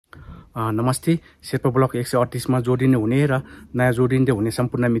नमस्ते। शेर्पा ब्लक 138 मा जोडिने हुने र नयाँ जोडिँदै हुने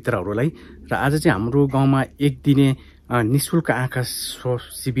सम्पूर्ण मित्रहरूलाई र आज चाहिँ हाम्रो गाउँमा एक दिने निशुल्क आँखा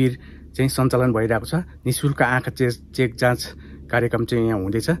शिविर चाहिँ सञ्चालन भइरहेको छ। निशुल्क आँखा चेक जाँच कार्यक्रम चाहिँ यहाँ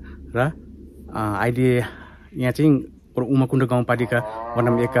हुँदैछ र अहिले यहाँ चाहिँ उमाकुण्ड गाउँपालिका वडा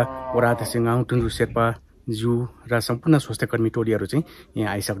नम्बर 1 का वडा अध्यक्ष गाउँटुङ्गु शेर्पा ज्यू र सम्पूर्ण स्वास्थ्यकर्मी टोलीहरू चाहिँ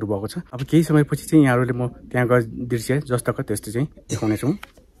यहाँ आइसक्नु भएको छ। अब केही समयपछि चाहिँ यहाँहरूले म त्यहाँ गएर दृश्य जस्तोको त्यस्तो चाहिँ देखाउनेछौँ।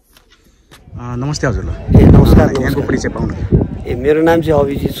 नमस्ते हजुरलाई। नमस्कार। यहाँको परिचय पाउनु। मेरो नाम चाहिँ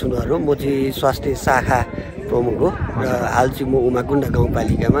अभिजित सुनवार हो। म चाहिँ स्वास्थ्य शाखा प्रमुख हो र हाल चाहिँ म उमाकुण्ड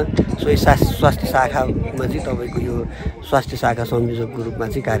गाउँपालिकामा सोही स्वास्थ्य शाखामा चाहिँ तपाईँको यो स्वास्थ्य शाखा संयोजकको रूपमा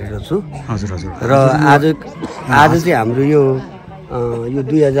चाहिँ कार्यरत छु। हजुर हजुर। र आज चाहिँ हाम्रो यो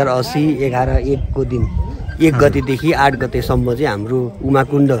 2080 11/1 को दिन 1 गतेदेखि 8 गतेसम्म चाहिँ हाम्रो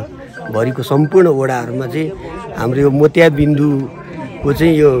उमाकुण्ड भरिको सम्पूर्ण वडाहरूमा चाहिँ हाम्रो यो मोतियाबिन्दुको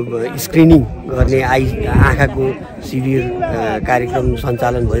चाहिँ यो स्क्रिनिङ गर्ने आँखाको शिविर कार्यक्रम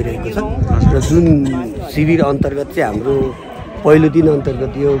सञ्चालन भइरहेको छ र जुन शिविर अन्तर्गत चाहिँ हाम्रो पहिलो दिन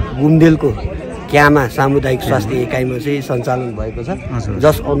अन्तर्गत यो गुम्देलको क्यामा सामुदायिक स्वास्थ्य एकाइमा चाहिँ सञ्चालन भएको छ।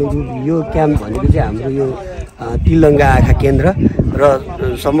 जस अनुरूप यो क्याम्प भनेको चाहिँ हाम्रो यो तिलङ्गा आँखा केन्द्र र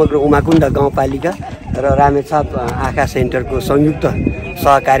समग्र उमाकुण्ड गाउँपालिका र रामेछाप आँखा सेन्टरको संयुक्त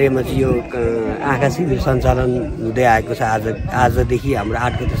सहकार्यमा चाहिँ यो आँखा शिविर सञ्चालन हुँदै आएको छ। आजदेखि हाम्रो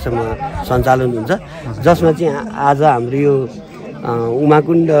 8 गतेसम्म सञ्चालन हुन्छ, जसमा चाहिँ आज हाम्रो यो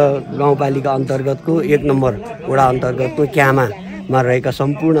उमाकुण्ड गाउँपालिका अन्तर्गतको 1 नम्बर वडा अन्तर्गतको क्यामामा रहेका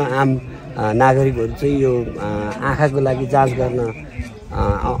सम्पूर्ण आम नागरिकहरू चाहिँ यो आँखाको लागि जाँच गर्न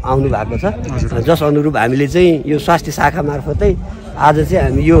आउनु भएको छ। जस अनुरूप हामीले चाहिँ यो स्वास्थ्य शाखा मार्फतै आज चाहिँ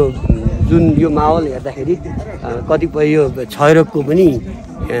हामी यो जुन यो माहौल हेर्दाखेरि कतिपय यो क्षयरोगको पनि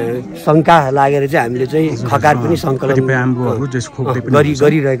शङ्का लागेर चाहिँ हामीले चाहिँ खकार पनि सङ्कलन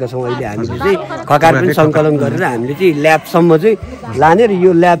गरिरहेका छौँ। अहिले हामीले चाहिँ खकार पनि सङ्कलन गरेर हामीले चाहिँ ल्याबसम्म चाहिँ लाने र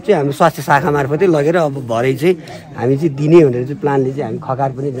यो ल्याब चाहिँ हामी स्वास्थ्य शाखा मार्फतै लगेर अब भरे चाहिँ हामी चाहिँ दिने भनेर चाहिँ प्लानले चाहिँ हामी खकार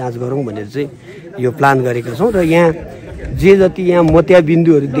पनि जाँच गरौँ भनेर चाहिँ यो प्लान गरेका छौँ। र यहाँ जे जति यहाँ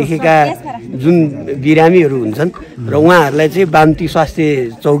मोतियाबिन्दुहरू देखेका जुन बिरामीहरू हुन्छन् र उहाँहरूलाई चाहिँ बाम्ती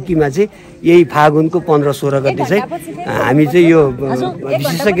स्वास्थ्य चौकीमा चाहिँ यही फागुनको 15-16 गते चाहिँ हामी चाहिँ यो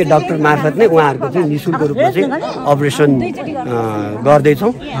विशेषज्ञ डाक्टर मार्फत नै उहाँहरूको चाहिँ निःशुल्क रूपमा चाहिँ अपरेसन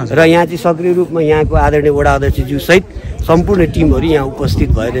गर्दैछौँ। र यहाँ चाहिँ सक्रिय रूपमा यहाँको आदरणीय वडा अध्यक्षज्यू सहित सम्पूर्ण टिमहरू यहाँ उपस्थित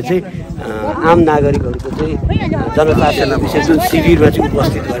भएर चाहिँ आम नागरिकहरूको चाहिँ जनस्वास्थ्य विषय जुन शिविरमा चाहिँ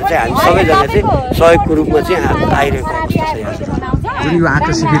उपस्थित भएर चाहिँ हामी सबैजना चाहिँ सहयोगको रूपमा चाहिँ आइरहेको अवस्था छ यहाँ। जुन यो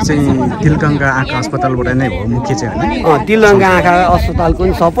आँखा शिविर चाहिँ तिलगङ्गा आँखा अस्पतालबाट नै हो मुख्य चाहिँ होइन? तिलगङ्गा आँखा अस्पतालको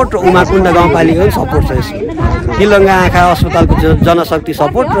पनि सपोर्ट र उमाकुण्ड गाउँपालिकाको पनि सपोर्ट छ यसमा। तिलगङ्गा आँखा अस्पतालको जनशक्ति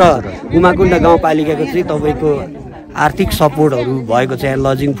सपोर्ट र उमाकुण्ड गाउँपालिकाको चाहिँ तपाईँको आर्थिक सपोर्टहरू भएको छ। यहाँ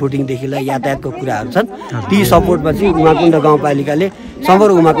लजिङ फुडिङदेखि लिएर यातायातको कुराहरू छन्। ती सपोर्टमा चाहिँ उमाकुण्ड गाउँपालिकाले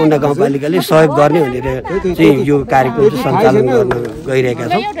समग्र उमाकुण्ड गाउँपालिकाले सहयोग गर्ने भनेर चाहिँ यो कार्यक्रम चाहिँ सञ्चालन गर्न गइरहेका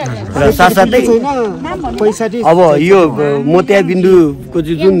छौँ। र साथसाथै अब यो मोतियाबिन्दुको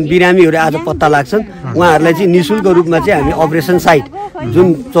चाहिँ जुन बिरामीहरू आज पत्ता लाग्छन् उहाँहरूलाई चाहिँ निःशुल्क रूपमा चाहिँ हामी अपरेसन साइट जुन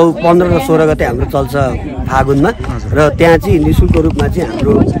 15 र 16 गते हाम्रो चल्छ फागुनमा, र त्यहाँ चाहिँ निःशुल्क रूपमा चाहिँ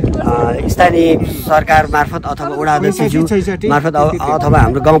हाम्रो स्थानीय सरकार मार्फत अथवा वडा अध्यक्षज्यू मार्फत अथवा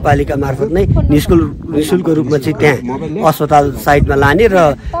हाम्रो गाउँपालिका मार्फत नै निःशुल्क रूपमा चाहिँ त्यहाँ अस्पताल साइटमा लाने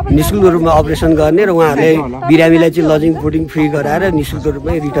र निःशुल्क रूपमा अपरेसन गर्ने र उहाँहरूले बिरामीलाई चाहिँ लजिङ फुडिङ फ्री गराएर निःशुल्क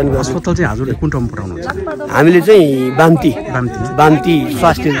रूपमै रिटर्न गर्ने। अस्पताल चाहिँ हजुरले कुन ठाउँमा पठाउनुहुन्छ? हामीले चाहिँ बाम्ती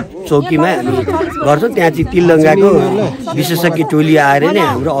स्वास्थ्य चौकीमा हामी गर्छौँ। त्यहाँ चाहिँ तिलगङ्गाको विशेषज्ञ टोली आएर नै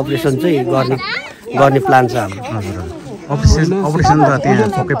हाम्रो अपरेसन चाहिँ गर्ने प्लान छ हाम्रो। अपरेसन त त्यहाँ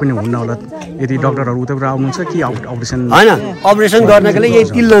पक्कै पनि हुन्न होला, यदि डक्टरहरू उताबाट आउनुहुन्छ कि अपरेसन होइन? अपरेसन गर्नको लागि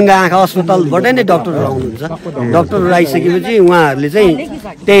यही तिलगङ्गा आँखा अस्पतालबाटै नै डक्टरहरू आउनुहुन्छ। डक्टरहरू आइसकेपछि उहाँहरूले चाहिँ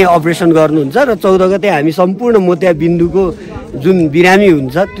त्यही अपरेसन गर्नुहुन्छ र 14 गते हामी सम्पूर्ण मोतियाबिन्दुको जुन बिरामी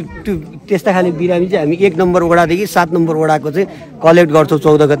हुन्छ त्यस्ता खाले बिरामी चाहिँ हामी 1 नम्बर वडादेखि 7 नम्बर वडाको चाहिँ कलेक्ट गर्छौँ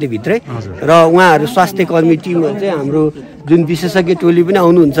 14 गते भित्रै। र उहाँहरू स्वास्थ्य कर्मी टिमहरू चाहिँ हाम्रो जुन विशेषज्ञ टोली पनि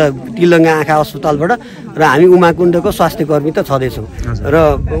आउनुहुन्छ तिलगङ्गा आँखा अस्पतालबाट, र हामी उमाकुण्डको स्वास्थ्य कर्मी त छँदैछौँ। र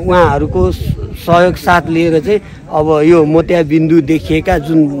उहाँहरूको सहयोग साथ लिएर चाहिँ अब यो मोतियाबिन्दु देखिएका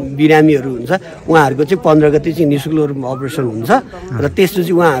जुन बिरामीहरू हुन्छ उहाँहरूको चाहिँ 15 गते चाहिँ निःशुल्क रूपमा अपरेसन हुन्छ र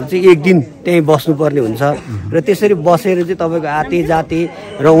त्यसपछि उहाँहरू चाहिँ 1 दिन त्यहीँ बस्नुपर्ने हुन्छ। र त्यसरी बसेर चाहिँ तपाईँको आते जाते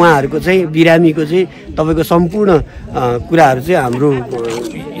र उहाँहरूको चाहिँ बिरामीको चाहिँ तपाईँको सम्पूर्ण कुराहरू चाहिँ हाम्रो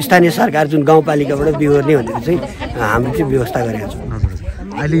स्थानीय सरकार जुन गाउँपालिकाबाट बिहोर्ने भनेर चाहिँ हामीले चाहिँ व्यवस्था गरेका छौँ।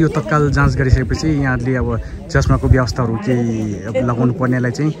 अहिले यो तत्काल जाँच गरिसकेपछि यहाँले अब चस्माको व्यवस्थाहरू केही लगाउनु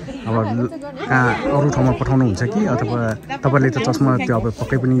पर्नेलाई चाहिँ अब कहाँ अरू ठाउँमा पठाउनुहुन्छ कि अथवा तपाईँले त चस्मा त्यो अब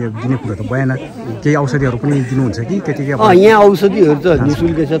पक्कै पनि दिने कुरो त भएन, केही औषधिहरू पनि दिनुहुन्छ कि त्यतिकै? यहाँ औषधिहरू त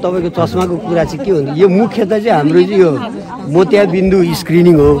निःशुल्कै छ। तपाईँको चस्माको कुरा चाहिँ के हुन्छ, यो मुख्यतः चाहिँ हाम्रो चाहिँ यो मोतियाबिन्दु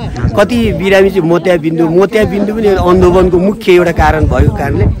स्क्रिनिङ हो। कति बिरामी चाहिँ मोतियाबिन्दु पनि अन्धोपनको मुख्य एउटा कारण भएको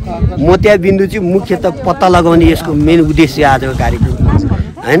कारणले मोतियाबिन्दु चाहिँ मुख्यतः पत्ता लगाउने यसको मेन उद्देश्य आजको कार्यक्रम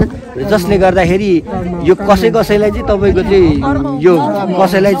हैन। जसले गर्दाखेरि यो कसैलाई चाहिँ तपाईँको चाहिँ यो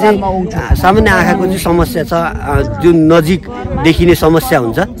कसैलाई चाहिँ सामान्य आँखाको चाहिँ समस्या छ, जुन नजिक देखिने समस्या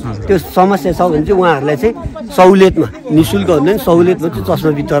हुन्छ, त्यो समस्या छ भने चाहिँ उहाँहरूलाई चाहिँ सहुलियतमा, निःशुल्क हुँदैन, सहुलियतमा चाहिँ चस्मा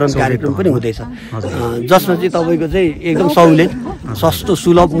वितरण कार्यक्रम पनि हुँदैछ, जसमा चाहिँ तपाईँको चाहिँ एकदम सहुलियत सस्तो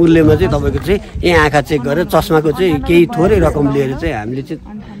सुलभ मूल्यमा चाहिँ तपाईँको चाहिँ यहाँ आँखा चेक गरेर चस्माको चाहिँ केही थोरै रकम लिएर चाहिँ हामीले चाहिँ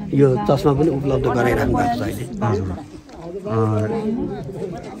यो चस्मा पनि उपलब्ध गराइराख्नु भएको छ अहिले।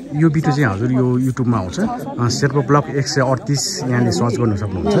 यो भिडियो चाहिँ हजुर यो युट्युबमा आउँछ, शेर्पा ब्लक 138 यहाँले सर्च गर्न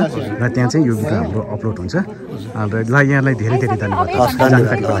सक्नुहुन्छ र त्यहाँ चाहिँ यो भिडियो हाम्रो अपलोड हुन्छ। र ल यहाँलाई धेरै धेरै धन्यवाद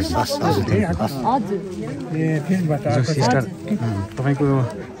जानकारी सिस्टर। तपाईँको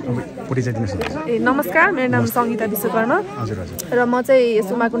परिचय दिनुहोस्। नमस्कार, मेरो नाम सङ्गीता विश्वकर्मा र म चाहिँ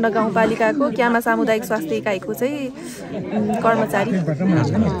सुमाकुण्ड गाउँपालिकाको क्यामा सामुदायिक स्वास्थ्य इकाइको चाहिँ कर्मचारी।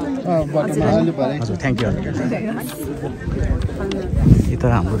 हजुर थ्याङ्क यू। यता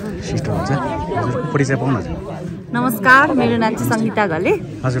हाम्रो सिस्टर हुन्छ, हजुर परिचय पाउनु। नमस्कार, मेरो नाम चाहिँ सङ्गीता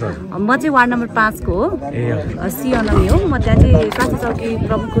घले। हजुर म चाहिँ वार्ड नम्बर 5 को हो, सिअनमी हो। म त्यहाँ चाहिँ स्वास्थ्य चौकी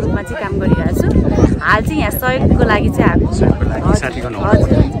प्रमुखको रूपमा चाहिँ काम गरिरहेको छु। हाल चाहिँ यहाँ सहयोगको लागि चाहिँ आएको छु।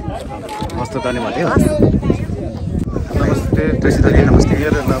 हस् त धन्यवाद है। नमस्ते,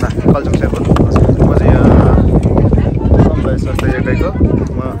 मेरो नाम कल्जुङ शेर्पा। म चाहिँ यहाँ समुदाय स्वास्थ्य इकाइको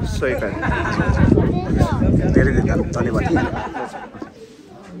म सहकारी। धेरै धेरै धन्यवाद।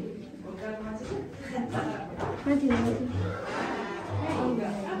 माथि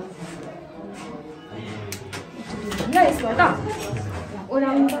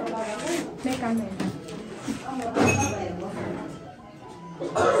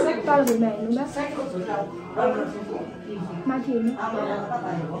हेर्नु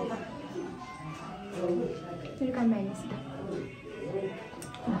मेरो कानमा हेर्नुहोस्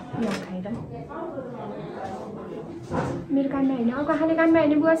खाएर मेरो कानमा हेर्नु, अर्को आँखाले कानमा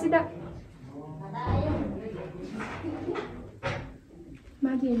हेर्नु बुवासित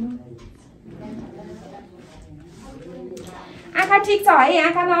माथि हेर्नु। आँखा ठिक छ है,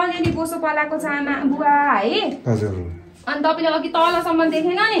 आँखामा अलिअलि बोसो पलाएको छ आमा बुवा है। अनि तपाईँले अघि तलसम्म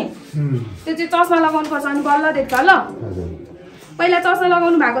देखेन नि, त्यो चाहिँ चस्मा लगाउनु पर्छ अनि बल्ल देख्छ ल। पहिला चस्मा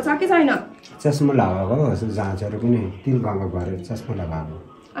लगाउनु भएको छ कि छैन? चस्मा लगाएको जाँचहरू पनि तिलगङ्गा गरेर चस्मा लगाएको।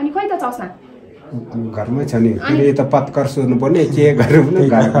 अनि खोइ त चस्मा घरमै छ नि, यता पत्कर सोध्नु पर्ने के गरेर पनि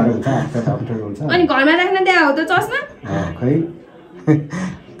हुन्छ। अनि घरमा राख्न दिए हो त चस्मा? खै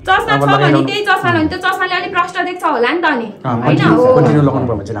चस्मा छ भने त्यही चस्मा लगाउनु, त्यो चस्माले अलिक प्रष्ट देख्छ होला नि त नि, होइन हो?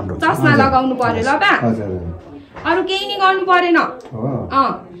 चस्मा लगाउनु पर्यो ल बा, अरू केही नि गर्नु परेन।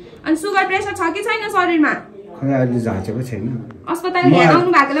 अनि सुगर प्रेसर छ कि छैन शरीरमा? अहिले जाँचेको छैन। अस्पताल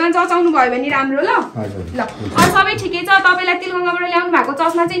ल्याउनु भएकोले जचाउनु भयो भने राम्रो ल। ल अरू सबै ठिकै छ। तपाईँलाई तिलगङ्गाबाट ल्याउनु भएको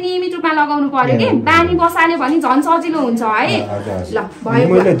चस्मा चाहिँ नियमित रूपमा लगाउनु पर्यो कि, बानी बसाल्यो भने झन् सजिलो हुन्छ है। ल भयो,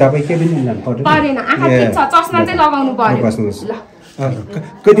 परेन, आँखा ठिक छ, चस्मा चाहिँ लगाउनु पर्यो। ल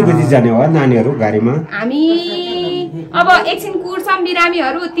कति बजी जाने हो नानीहरू गाडीमा? हामी अब एकछिन कुर्छौँ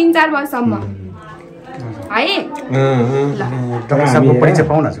बिरामीहरू 3-4 बजीसम्म है। परिचय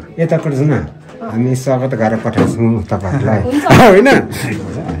पाउन यता पर्छ न, हामी स्वागत गरेर पठाउँछौँ तपाईँहरूलाई होइन।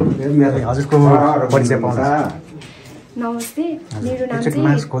 हजुरको परिचय पाउन। नमस्ते, मेरो नाम चाहिँ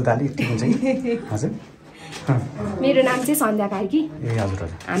हजुर मेरो नाम चाहिँ सन्ध्या कार्की। ए हजुर।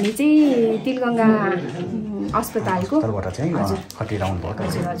 हामी चाहिँ तिलगङ्गा अस्पतालको खटिराउनु भयो।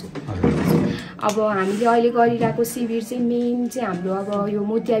 हजुर हजुर। अब हामीले अहिले गरिरहेको शिविर चाहिँ मेन चाहिँ हाम्रो अब यो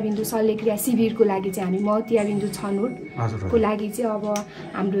मोतियाबिन्दु शल्यक्रिया शिविरको लागि चाहिँ हामी मोतियाबिन्दु छनौटको लागि चाहिँ अब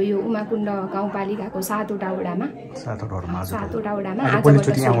हाम्रो यो उमाकुण्ड गाउँपालिकाको 7वटा वडामा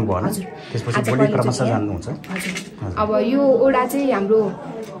अब यो वडा चाहिँ हाम्रो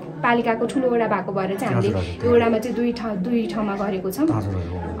पालिकाको ठुलो वडा भएको भएर चाहिँ हामीले यो वडामा चाहिँ दुई ठाउँमा गरेको छौँ।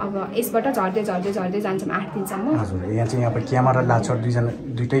 अब यसबाट झर्दै जान्छौँ 8 दिनसम्म। हजुर, यहाँ चाहिँ अब क्यामा र लाछर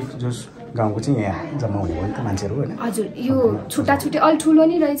दुइटै जस गाउँको चाहिँ यहाँ जम्मा हुने भयो नि त मान्छेहरू होइन? हजुर, यो छुट्टा छुट्टै अलि ठुलो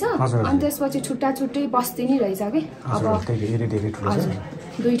नि रहेछ अनि त्यसपछि छुट्टा छुट्टै बस्ती नि रहेछ कि। अब हजुर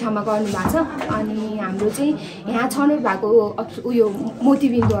 2 ठाउँमा गर्नु भएको छ। अनि हाम्रो चाहिँ यहाँ छनौट भएको उयो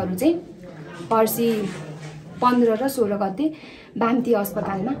मोतीबिन्दुहरू चाहिँ पर्सि 15 र 16 गते बान्ती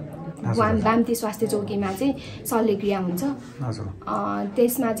अस्पतालमा बाम्ती स्वास्थ्य चौकीमा चाहिँ शल्यक्रिया हुन्छ।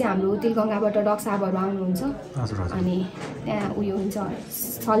 त्यसमा चाहिँ हाम्रो तिलगङ्गाबाट डाक्टर साहबहरू आउनुहुन्छ अनि त्यहाँ उयो हुन्छ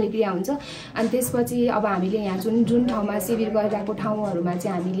शल्यक्रिया हुन्छ। अनि त्यसपछि अब हामीले यहाँ जुन ठाउँमा शिविर गरिरहेको ठाउँहरूमा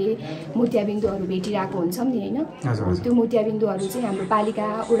चाहिँ हामीले मोतियाबिन्दुहरू भेटिरहेको हुन्छौँ नि होइन। त्यो मोतियाबिन्दुहरू चाहिँ हाम्रो पालिका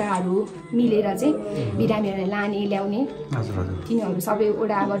वडाहरू मिलेर चाहिँ बिरामीहरूलाई लाने ल्याउने तिनीहरू सबै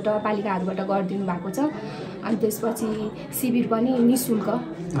वडाबाट पालिकाहरूबाट गरिदिनु भएको छ। अनि त्यसपछि शिविर पनि निःशुल्क।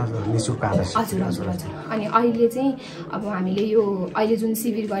 हजुर हजुर हजुर। अनि अहिले चाहिँ अब हामीले यो अहिले जुन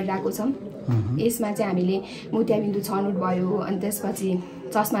शिविर गरिरहेको छौँ यसमा चाहिँ हामीले मोतियाबिन्दु छनौट भयो अनि त्यसपछि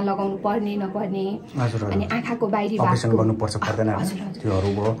चस्मा लगाउनु पर्ने नपर्ने अनि आँखाको बाहिरी अपरेसन गर्नुपर्छ पर्दैन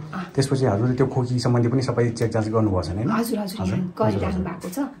त्योहरू भयो। त्यसपछि हजुरले त्यो खोकी सम्बन्धी पनि सबै चेक जाँच गर्नुभएको छ नि? हजुर हजुर गरिराख्नु भएको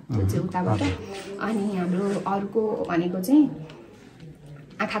छ त्यो चाहिँ उताबाट। अनि हाम्रो अर्को भनेको चाहिँ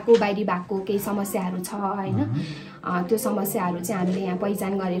आँखाको बाहिरी भागको केही समस्याहरू छ होइन। त्यो समस्याहरू चाहिँ हामीले यहाँ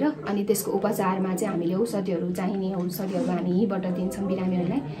पहिचान गरेर अनि त्यसको उपचारमा चाहिँ हामीले औषधिहरू चाहिने औषधिहरू हामी यहीँबाट दिन्छौँ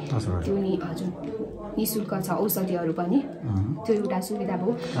बिरामीहरूलाई। त्यो नि हजुर निःशुल्क छ औषधिहरू पनि, त्यो एउटा सुविधा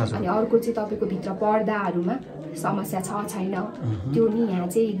भयो। अनि अर्को चाहिँ तपाईँको भित्र पर्दाहरूमा समस्या छ छैन त्यो नि यहाँ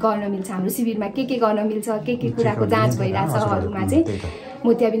चाहिँ गर्न मिल्छ। हाम्रो शिविरमा के गर्न मिल्छ के कुराको जाँच भइरहेछहरूमा चाहिँ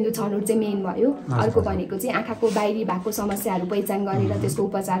मोतियाबिन्दु छनौट चाहिँ मेन भयो। अर्को भनेको चाहिँ आँखाको बाहिरी भएको समस्याहरू पहिचान गरेर त्यसको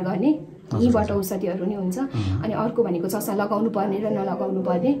उपचार गर्ने यहीँबाट औषधिहरू नि हुन्छ। अनि अर्को भनेको चस्मा लगाउनु पर्ने र नलगाउनु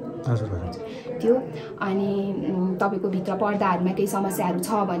पर्ने त्यो। अनि तपाईँको भित्र पर्दाहरूमा केही समस्याहरू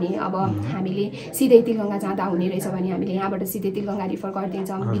छ भने अब हामीले सिधै तिलगङ्गा जाँदा हुने रहेछ भने हामीले यहाँबाट सिधै तिलगङ्गा रिफर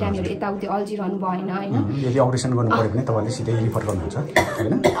गरिदिन्छौँ। बिरामीहरू यताउति अल्झिरहनु भएन होइन। यदि अपरेसन गर्नु पर्यो भने तपाईँले सिधै रिफर गर्नुहुन्छ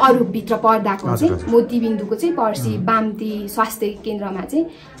हैन? अरू भित्र पर्दाको चाहिँ मोतीबिन्दुको चाहिँ पर्सि बाम्ती स्वास्थ्य केन्द्रमा चाहिँ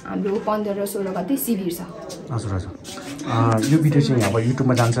हाम्रो 15 र 16 गते शिविर छ। हजुर हजुर। यो भिडियो चाहिँ अब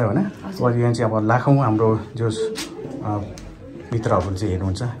युट्युबमा जान्छ होइन। अब यहाँ चाहिँ अब लाखौँ हाम्रो जो मित्रहरू चाहिँ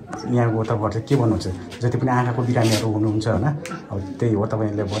हेर्नुहुन्छ यहाँको तर्फबाट चाहिँ के भन्नुहुन्छ? जति पनि आँखाको बिरामीहरू हुनुहुन्छ होइन अब त्यही हो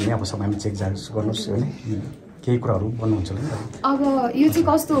तपाईँले भन्ने अब सबैमा चेक जाँच गर्नुहोस् होइन केही कुराहरू भन्नुहुन्छ नि? अब यो चाहिँ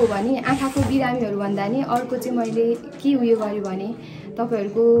कस्तो हो भने आँखाको बिरामीहरू भन्दा नि अर्को चाहिँ मैले के उयो गरेँ भने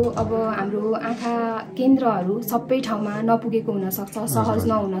तपाईँहरूको अब हाम्रो आँखा केन्द्रहरू सबै ठाउँमा नपुगेको हुनसक्छ, सहज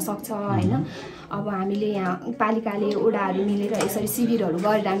नहुनसक्छ होइन। अब हामीले यहाँ पालिकाले वडाहरू मिलेर यसरी शिविरहरू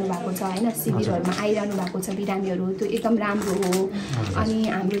गरिरहनु भएको छ होइन। शिविरहरूमा आइरहनु भएको छ बिरामीहरू, त्यो एकदम राम्रो हो। अनि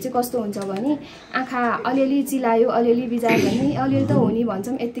हाम्रो चाहिँ कस्तो हुन्छ भने आँखा अलिअलि चिलायो अलिअलि बिजायो भने अलिअलि त हो नि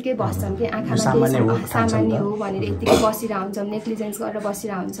भन्छौँ यत्तिकै बस्छौँ कि आँखामा सामान्य हो भनेर यत्तिकै बसिरहेको हुन्छौँ, नेग्लिजेन्स गरेर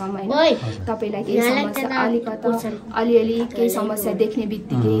बसिरहेको हुन्छौँ होइन। तपाईँलाई केही समस्या अलिकता अलिअलि केही समस्या देख्ने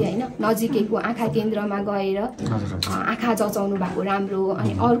बित्तिकै होइन नजिकैको आँखा केन्द्रमा गएर आँखा जचाउनु भएको राम्रो।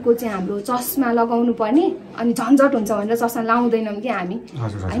 अनि अर्को चाहिँ हाम्रो चस्मा लगाउनु पर्ने अनि झन्झट हुन्छ भनेर चस्मा लाउँदैनौँ कि हामी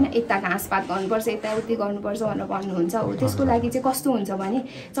होइन। यता घाँसपात गर्नुपर्छ यताउति गर्नुपर्छ भनेर भन्नुहुन्छ हो। त्यसको लागि चाहिँ कस्तो हुन्छ भने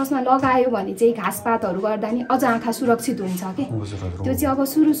चस्मा लगायो भने चाहिँ घाँसपातहरू गर्दा नि अझ आँखा सुरक्षित हुन्छ कि। त्यो चाहिँ अब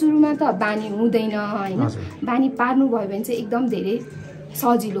सुरुमा त बानी हुँदैन होइन। बानी पार्नु भयो भने चाहिँ एकदम धेरै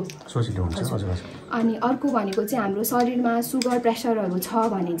सजिलो हुन्छ। अनि अर्को भनेको चाहिँ हाम्रो शरीरमा सुगर प्रेसरहरू छ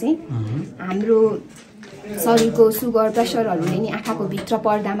भने चाहिँ हाम्रो शरीरको सुगर प्रेसरहरूले नि आँखाको भित्र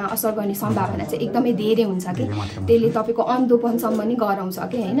पर्दामा असर गर्ने सम्भावना चाहिँ एकदमै धेरै हुन्छ कि। त्यसले तपाईँको अन्धोपनसम्म नि गराउँछ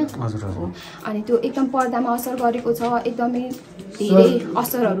कि होइन। अनि त्यो एकदम पर्दामा असर गरेको छ एकदमै धेरै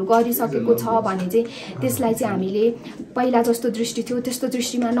असरहरू गरिसकेको छ भने चाहिँ त्यसलाई चाहिँ हामीले पहिला जस्तो दृष्टि थियो त्यस्तो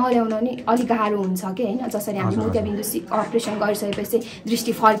दृष्टिमा नल्याउन नि अलिक गाह्रो हुन्छ कि होइन। जसरी हामी मोतियाबिन्दु अपरेसन गरिसकेपछि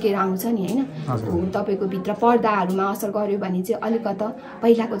दृष्टि फर्केर आउँछ नि होइन। तपाईँको भित्र पर्दाहरूमा असर गर्यो भने चाहिँ अलिकता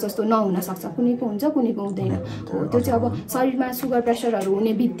पहिलाको जस्तो नहुनसक्छ, कुनैको हुन्छ कुनैको हुँदैन। त्यो चाहिँ अब शरीरमा सुगर प्रेसरहरू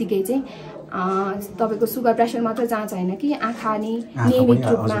हुने बित्तिकै चाहिँ तपाईँको सुगर प्रेसर मात्र जाँच होइन कि आँखा नि नियमित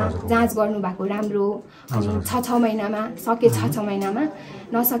रूपमा जाँच गर्नु भएको राम्रो। अनि 6 महिनामा सके 6 महिनामा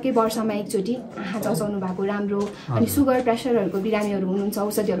नसके वर्षमा एकचोटि आँखा जचाउनु भएको राम्रो। अनि सुगर प्रेसरहरूको बिरामीहरू हुनुहुन्छ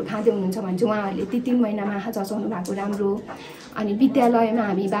औषधिहरू खाँदै हुनुहुन्छ भने चाहिँ उहाँहरूले 3 महिनामा आँखा जचाउनु भएको राम्रो। अनि विद्यालयमा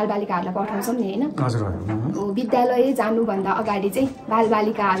हामी बालबालिकाहरूलाई पठाउँछौँ नि होइन। विद्यालय जानुभन्दा अगाडि चाहिँ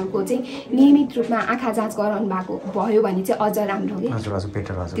बालबालिकाहरूको चाहिँ नियमित रूपमा आँखा जाँच गराउनु भएको भयो भने चाहिँ अझ राम्रो कि।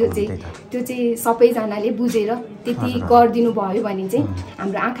 त्यो चाहिँ सबैजनाले बुझेर त्यति गरिदिनु भयो भने चाहिँ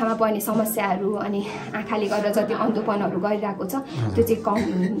हाम्रो आँखामा पर्ने समस्याहरू अनि आँखाले गर्दा जति अन्धोपनहरू गरिरहेको छ त्यो चाहिँ कम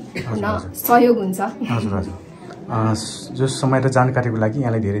हुन सहयोग हुन्छ। जो समय र जानकारीको लागि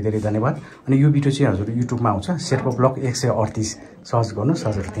यहाँलाई धेरै धेरै धन्यवाद। अनि यो भिडियो चाहिँ हजुर युट्युबमा आउँछ शेर्पा ब्लग 138 सर्च गर्नुहोस्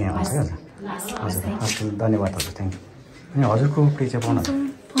हजुर त्यहाँ आउँछ हजुर। हजुर धन्यवाद हजुर थ्याङ्क यू। अनि हजुरको परिचय पाउनु।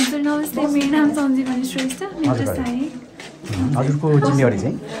 हजुर नमस्ते मेरो नाम सञ्जीवनी श्रेष्ठ। हजुरको जिम्मेवारी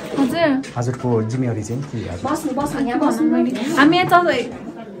चाहिँ हजुरको जिम्मेवारी चाहिँ के? हामी यहाँ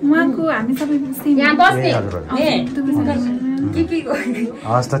उहाँको हामी सबै के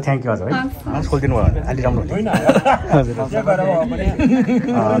हस् त थ्याङ्क यू हजुर है खोलिदिनु भयो भने अलि राम्रो हुने हजुर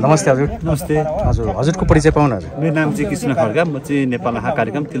नमस्ते हजुर नमस्ते हजुर हजुरको परिचय पाउनु हजुर मेरो नाम चाहिँ कृष्ण खड्का म चाहिँ नेपाल आँखा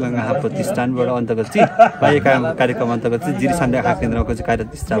कार्यक्रम तिलङ्गा आँखा प्रतिष्ठानबाट अन्तर्गत चाहिँ बाह्य कार्यक्रम अन्तर्गत चाहिँ जिरी सान्डे आँखा केन्द्रको चाहिँ कार्य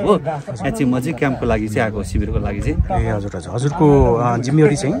स्टाफ हो यहाँ चाहिँ म चाहिँ क्याम्पको लागि चाहिँ आएको शिविरको लागि चाहिँ ए हजुर हजुर हजुरको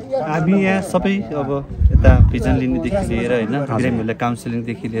जिम्मेवारी चाहिँ हामी यहाँ सबै अब यता भिजन लिनेदेखि लिएर होइन बिरामीहरूलाई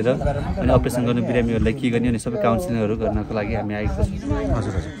काउन्सिलिङदेखि लिएर अनि अपरेसन गर्ने बिरामीहरूलाई के गर्ने अनि सबै काउन्सिलिङहरू गर्नको लागि हामी आएको छौँ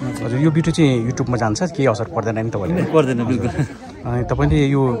हजुर हजुर हजुर यो भिडियो चाहिँ युट्युबमा जान्छ केही असर पर्दैन नि तपाईँले पर्दैन बिल्कुल अनि तपाईँले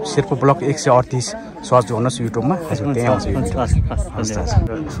यो शेर्पा ब्लक 138 सर्च गर्नुहोस् युट्युबमा हजुर त्यही आउँछ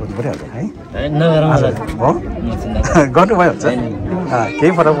सोध्नु पऱ्यो हजुर है हो गर्नुभयो हुन्छ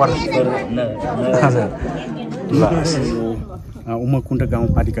केही फरक पर्दैन हजुर ल उमाकुण्ड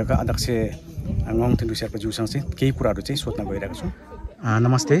गाउँपालिकाका अध्यक्ष ngongथिन्डु शेर्पा ज्यूसँग चाहिँ केही कुराहरू चाहिँ सोध्न गइरहेको छु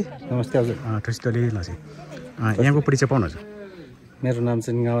नमस्ते नमस्ते हजुर ठुसितले नजिक यहाँको परिचय पाउनु हजुर मेरो नाम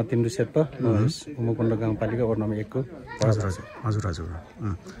चाहिँ गावा तिम्डु शेर्पा उमाकुण्ड गाउँपालिका वडा नम्बर 1 को हजुर हजुर हजुर हजुर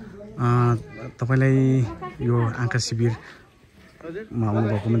तपाईँलाई यो आँखा शिविरमा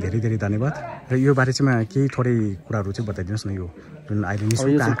आउनुभएकोमा धेरै धेरै धन्यवाद र यो बारे चाहिँ केही थोरै कुराहरू चाहिँ बताइदिनुहोस् न यो जुन अहिले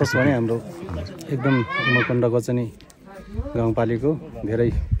निःशुल्क आँखा शिविर हाम्रो एकदम उमाकुण्डको चाहिँ गाउँपालिकाको धेरै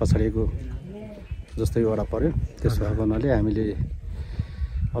पछाडिएको जस्तै वडा पर्यो त्यसो भएको हुनाले हामीले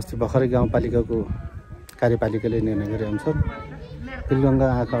अस्ति भर्खरै गाउँपालिकाको कार्यपालिकाले निर्णय गरेअनुसार तिलगङ्गा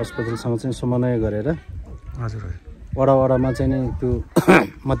आँखा अस्पतालसँग चाहिँ समन्वय गरेर हजुर वडा वडामा चाहिँ नि त्यो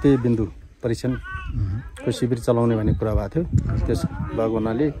मध्यबिन्दु परीक्षणको शिविर चलाउने भन्ने कुरा भएको थियो त्यस भएको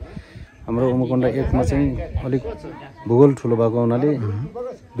हुनाले हाम्रो उमाकुण्ड 1 मा चाहिँ अलिक भूगोल ठुलो भएको हुनाले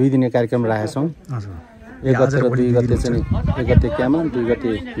 2 दिने कार्यक्रम राखेका छौँ 1 गते र 2 गते चाहिँ 1 गते क्यामा 2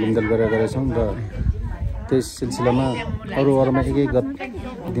 गते लिम्दल गरेर गरेछौँ र त्यस सिलसिलामा अरूमा एक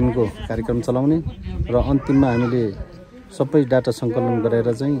दिनको कार्यक्रम चलाउने र अन्तिममा हामीले सबै डाटा सङ्कलन गरेर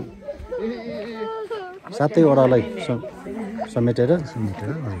चाहिँ 7 वडालाई समेटेर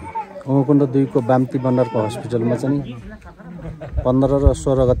उमाकुण्ड 2 को बाम्ती बन्डरको हस्पिटलमा चाहिँ 15 र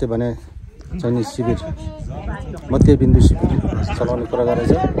 16 गते भने चाहिँ शिविर मध्यबिन्दु शिविर चलाउने कुरा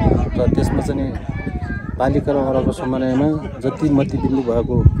गरेछ र त्यसमा चाहिँ पालिका र वडाको समन्वयमा जति मध्यबिन्दु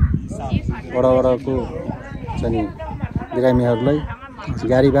भएको वडाको चाहिँ बिरामीहरूलाई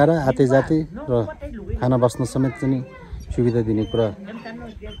गाडी भाडा आते जाते र खाना बस्न समेत चाहिँ सुविधा दिने कुरा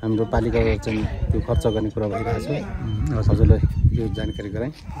हाम्रो पालिकाले चाहिँ त्यो खर्च गर्ने कुरा भइरहेछ हजुरलाई यो जानकारी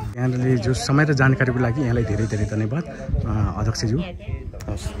गराएँ यहाँले जो समय र जानकारीको लागि यहाँलाई धेरै धेरै धन्यवाद अध्यक्षज्यू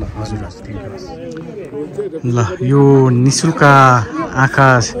हजुर ल यो निःशुल्क आँखा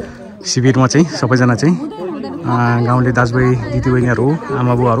शिविरमा चाहिँ सबैजना चाहिँ गाउँले दाजुभाइ दिदीबहिनीहरू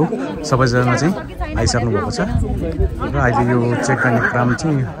आमाबुवाहरू सबैजना चाहिँ आइसक्नु भएको छ र अहिले यो चेक गर्ने काम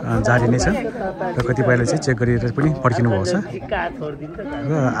चाहिँ जारी नै छ र कतिपयले चाहिँ चेक गरेर पनि फर्किनु भएको छ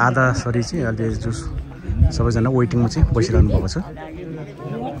र आधा सरी चाहिँ अहिले जो सबैजना वेटिङमा चाहिँ बसिरहनु भएको छ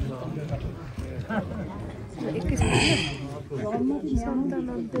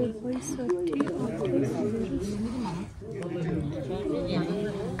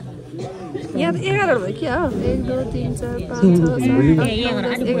यहाँ 11 भयो क्या 1 2 3 4 5 6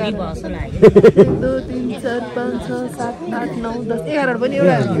 7 8 9 10 11 पनि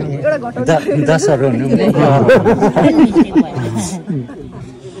एउटा घटाउँदा 10 हरू हुनु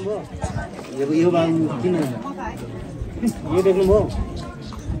यो बाङ किन यो देख्नु भयो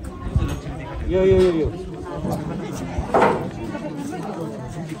यो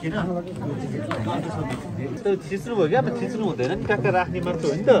थिच्नु भयो क्या थिच्नु हुँदैन नि ट्याक्क राख्ने मात्र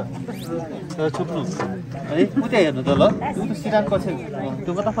हो नि त छुप्नु है उता हेर्नु त ल ऊ त सिरान पछि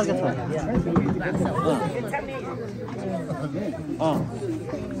त्यो कता फर्केको छ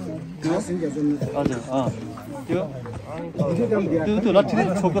हजुर त्यो लट्ठी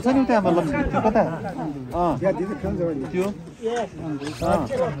छोएको छ नि उता हाम्रो लट्ठी त्यो कता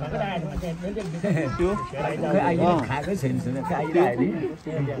त्यो खाएकै छैन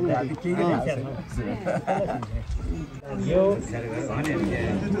यो